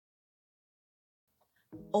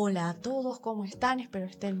Hola a todos, ¿cómo están? Espero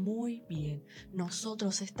estén muy bien.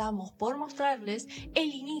 Nosotros estamos por mostrarles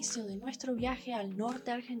el inicio de nuestro viaje al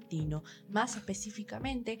norte argentino, más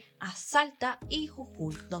específicamente a Salta y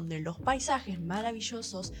Jujuy, donde los paisajes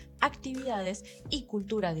maravillosos, actividades y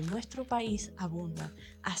cultura de nuestro país abundan.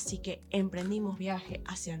 Así que emprendimos viaje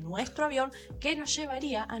hacia nuestro avión que nos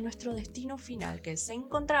llevaría a nuestro destino final, que se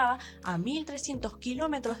encontraba a 1300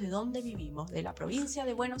 kilómetros de donde vivimos, de la provincia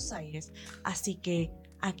de Buenos Aires. Así que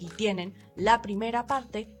aquí tienen la primera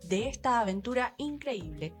parte de esta aventura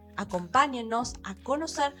increíble. Acompáñennos a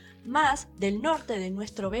conocer más del norte de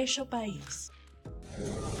nuestro bello país.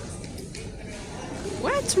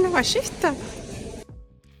 ¿What? ¿Una ballesta?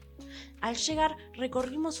 Al llegar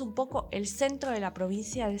recorrimos un poco el centro de la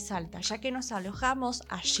provincia de Salta, ya que nos alojamos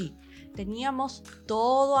allí. Teníamos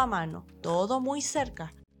todo a mano, todo muy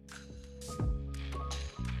cerca.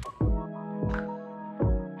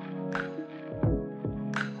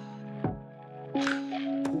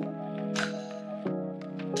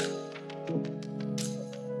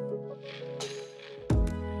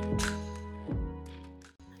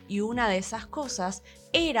 Y una de esas cosas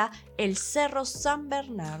era el Cerro San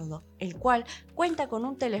Bernardo, el cual cuenta con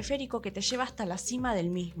un teleférico que te lleva hasta la cima del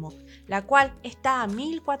mismo, la cual está a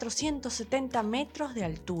 1470 metros de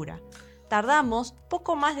altura. Tardamos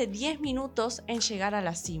poco más de 10 minutos en llegar a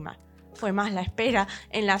la cima. Fue más la espera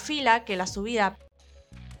en la fila que la subida.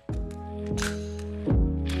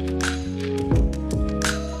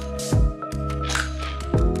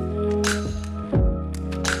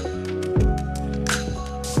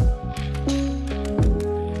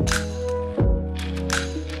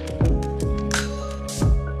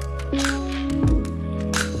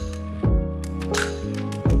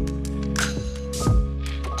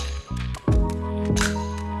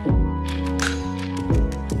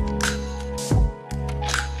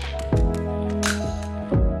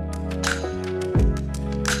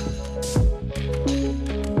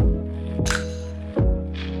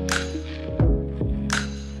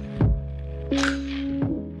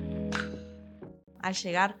 Al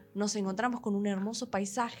llegar nos encontramos con un hermoso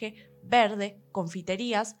paisaje verde,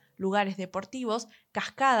 confiterías, lugares deportivos,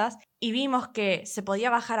 cascadas y vimos que se podía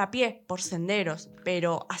bajar a pie por senderos,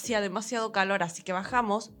 pero hacía demasiado calor, así que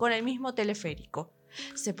bajamos con el mismo teleférico.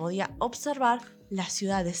 Se podía observar la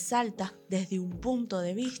ciudad de Salta desde un punto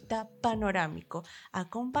de vista panorámico,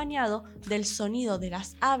 acompañado del sonido de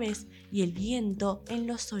las aves y el viento en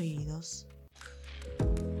los oídos.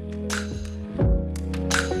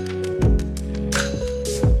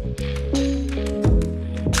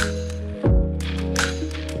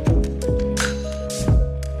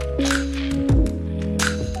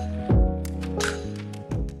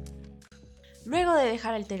 Luego de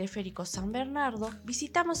dejar el teleférico San Bernardo,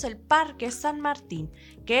 visitamos el Parque San Martín,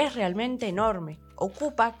 que es realmente enorme.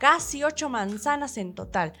 Ocupa casi 8 manzanas en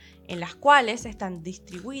total, en las cuales están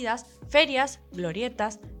distribuidas ferias,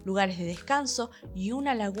 glorietas, lugares de descanso y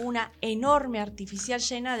una laguna enorme artificial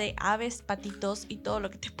llena de aves, patitos y todo lo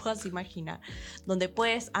que te puedas imaginar, donde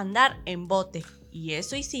puedes andar en bote. Y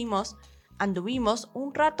eso hicimos. Anduvimos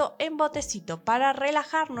un rato en botecito para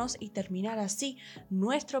relajarnos y terminar así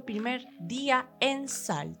nuestro primer día en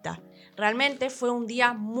Salta. Realmente fue un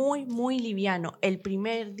día muy liviano, el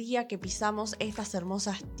primer día que pisamos estas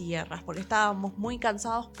hermosas tierras, porque estábamos muy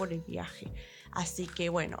cansados por el viaje. Así que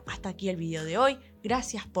bueno, hasta aquí el video de hoy.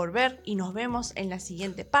 Gracias por ver y nos vemos en la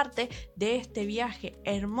siguiente parte de este viaje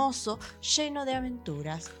hermoso lleno de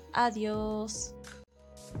aventuras. Adiós.